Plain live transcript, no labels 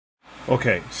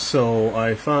Okay, so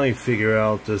I finally figured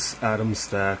out this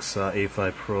ATOMSTACK's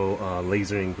A5 Pro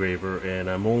laser engraver, and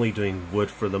I'm only doing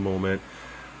wood for the moment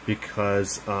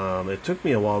because it took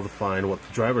me a while to find what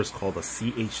the driver is called, a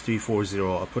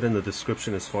CH340. I'll put in the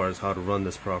description as far as how to run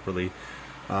this properly.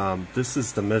 This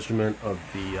is the measurement of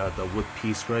the wood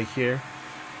piece right here.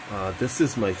 This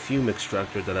is my fume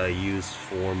extractor that I use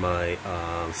for my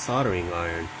soldering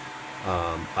iron.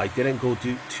 I didn't go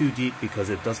too deep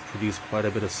because it does produce quite a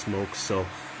bit of smoke, so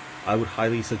I would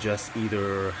highly suggest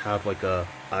either have like a,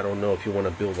 I don't know if you want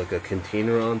to build like a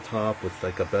container on top with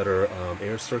like a better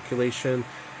air circulation.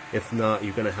 If not,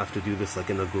 you're gonna have to do this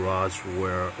like in a garage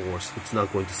or it's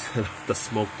not going to set off the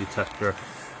smoke detector.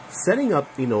 Setting up,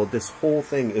 you know, this whole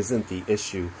thing isn't the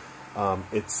issue.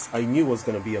 I knew it was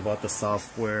going to be about the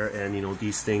software, and you know,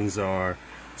 these things are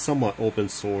somewhat open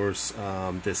source.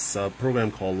 This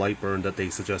program called Lightburn that they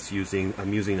suggest using,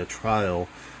 I'm using a trial,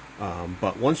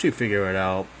 but once you figure it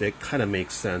out, it kind of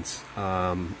makes sense.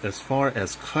 As far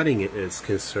as cutting it is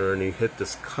concerned, you hit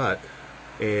this cut,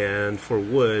 and for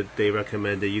wood they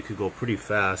recommend that you could go pretty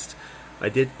fast. I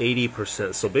did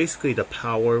 80%, so basically the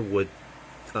power would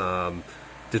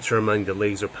determine the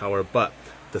laser power, but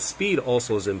the speed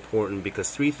also is important because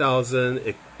 3000,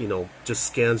 it, you know, just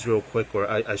scans real quick, or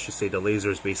I should say the laser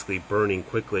is basically burning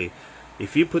quickly.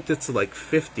 If you put this to like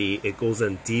 50, it goes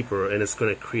in deeper and it's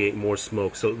going to create more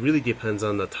smoke. So it really depends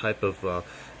on the type of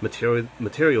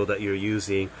material that you're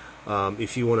using.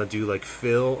 If you want to do like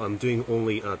fill, I'm doing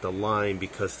only the line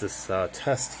because this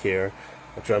test here,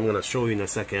 which I'm going to show you in a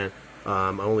second, I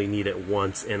only need it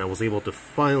once, and I was able to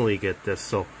finally get this.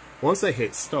 So once I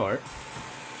hit start,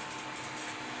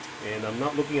 and I'm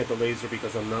not looking at the laser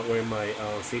because I'm not wearing my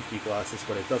safety glasses,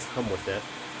 but it does come with it.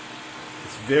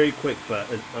 It's very quick, but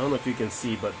I don't know if you can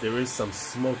see, but there is some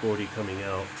smoke already coming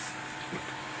out.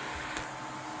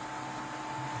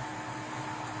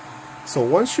 So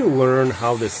once you learn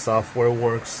how this software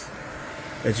works,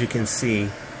 as you can see,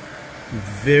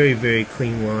 very, very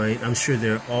clean line. I'm sure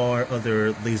there are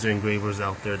other laser engravers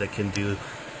out there that can do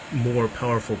more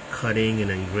powerful cutting and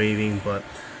engraving, but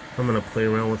I'm going to play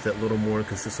around with it a little more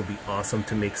because this will be awesome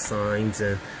to make signs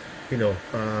and, you know,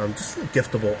 just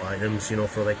giftable items, you know,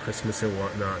 for like Christmas and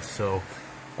whatnot. So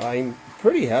I'm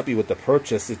pretty happy with the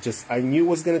purchase. It just, I knew it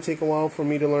was going to take a while for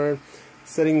me to learn.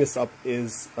 Setting this up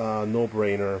is a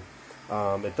no-brainer.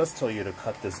 It does tell you to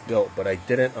cut this belt, but I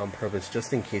didn't on purpose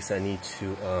just in case I need to,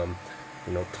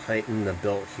 you know, tighten the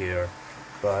belt here.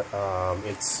 But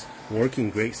it's working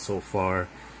great so far.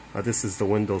 This is the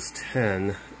Windows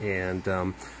 10,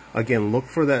 and again, look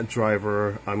for that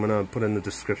driver. I'm gonna put in the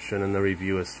description and the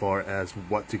review as far as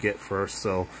what to get first,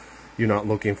 so you're not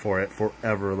looking for it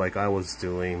forever like I was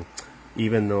doing.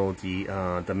 Even though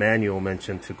the manual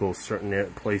mentioned to go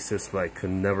certain places, but I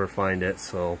could never find it,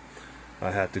 so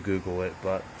I had to Google it.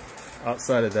 But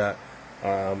outside of that,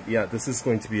 yeah, this is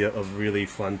going to be a really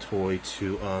fun toy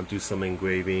to do some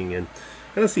engraving, and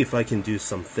I'm gonna see if I can do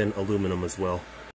some thin aluminum as well.